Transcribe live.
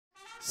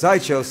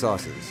Sideshow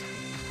sauces.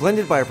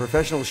 Blended by a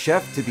professional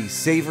chef to be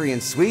savory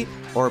and sweet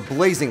or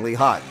blazingly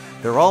hot.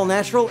 They're all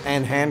natural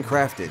and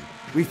handcrafted.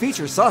 We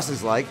feature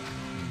sauces like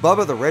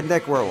Bubba the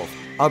Redneck Werewolf,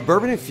 a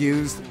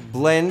bourbon-infused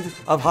blend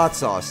of hot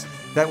sauce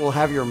that will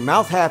have your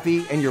mouth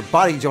happy and your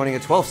body joining a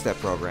 12-step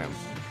program.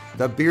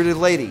 The Bearded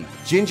Lady,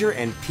 ginger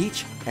and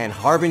peach and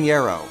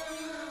habanero.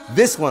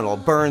 This one will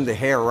burn the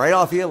hair right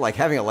off you like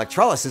having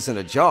electrolysis in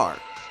a jar.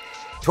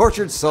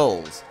 Tortured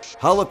Souls,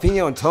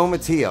 jalapeno and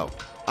tomatillo.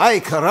 Ay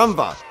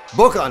caramba,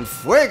 boca en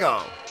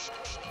fuego.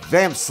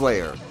 Vamp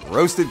Slayer,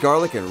 roasted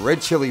garlic and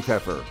red chili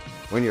pepper.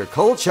 When your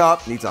cold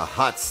chop needs a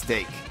hot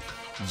steak.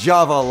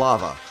 Java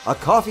Lava, a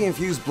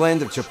coffee-infused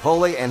blend of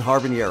chipotle and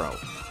habanero.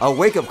 A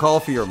wake-up call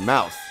for your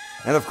mouth.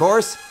 And of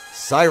course,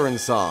 Siren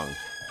Song,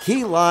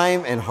 key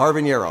lime and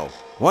habanero.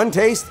 One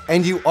taste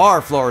and you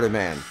are Florida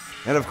man.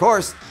 And of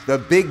course, the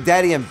big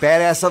daddy and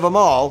badass of them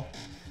all,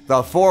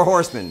 the Four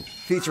Horsemen,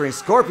 featuring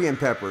scorpion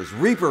peppers,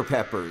 reaper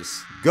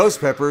peppers, ghost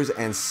peppers,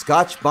 and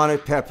Scotch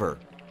bonnet pepper.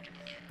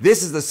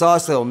 This is the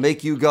sauce that'll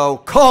make you go,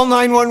 call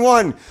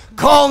 911!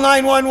 Call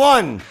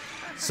 911!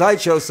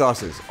 Sideshow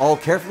sauces, all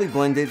carefully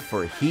blended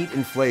for heat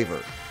and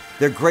flavor.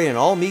 They're great in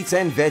all meats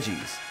and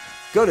veggies.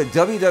 Go to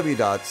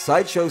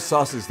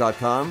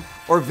www.sideshowsauces.com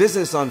or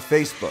visit us on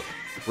Facebook.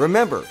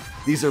 Remember,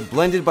 these are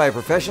blended by a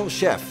professional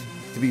chef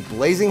to be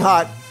blazing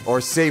hot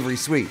or savory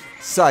sweet.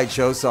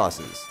 Sideshow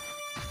sauces.